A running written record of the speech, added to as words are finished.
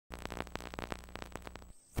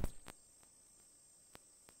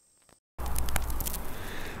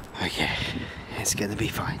Okay, it's gonna be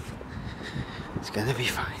fine. It's gonna be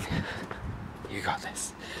fine. You got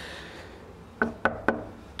this.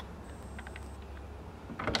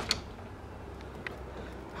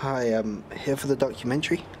 Hi, I'm here for the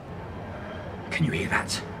documentary. Can you hear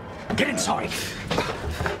that? Get inside!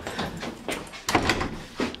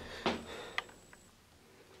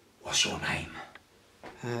 What's your name?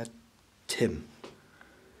 Tim.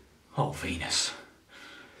 Oh, Venus.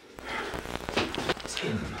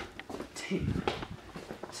 Tim. T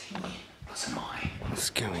plus an I. What's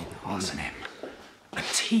going on? Plus an M. A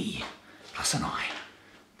T plus an I.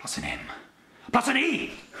 Plus an M. Plus an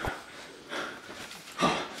E!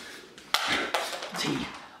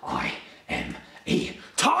 T-I-M-E.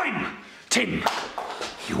 Time! Tim!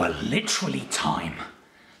 You are literally time.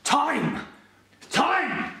 Time!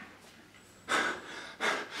 Time!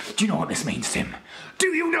 Do you know what this means, Tim? Do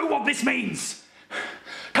you know what this means?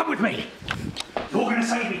 Come with me. You're gonna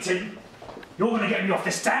save me, Tim. You're gonna get me off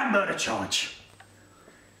this damn murder charge.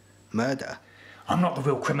 Murder? I'm not the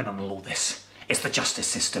real criminal in all this. It's the justice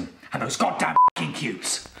system and those goddamn f***ing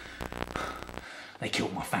cubes. They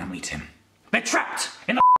killed my family, Tim. They're trapped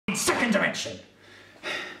in the f***ing second dimension.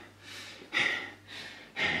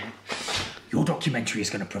 Your documentary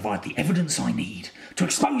is going to provide the evidence I need to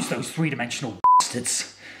expose those three-dimensional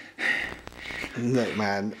bastards. Look,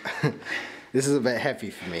 man, this is a bit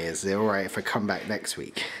heavy for me. Is it alright if I come back next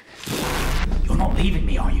week? You're not leaving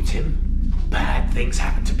me, are you, Tim? Bad things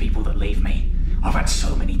happen to people that leave me. I've had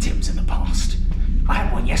so many Tims in the past. I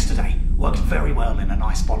had one yesterday. Worked very well in a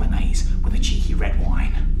nice bolognese with a cheeky red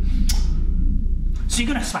wine. So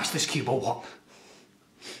you're gonna smash this cube or what?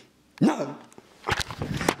 No!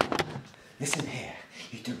 Listen here,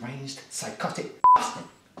 you deranged, psychotic bastard.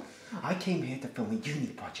 I came here to film a uni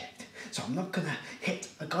project, so I'm not gonna hit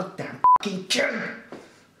a goddamn f***ing cube!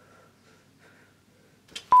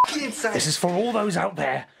 Get inside! This is for all those out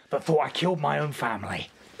there that thought I killed my own family.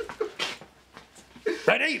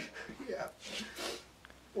 Ready? Yeah.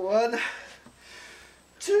 1,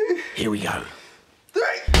 2... Here we go.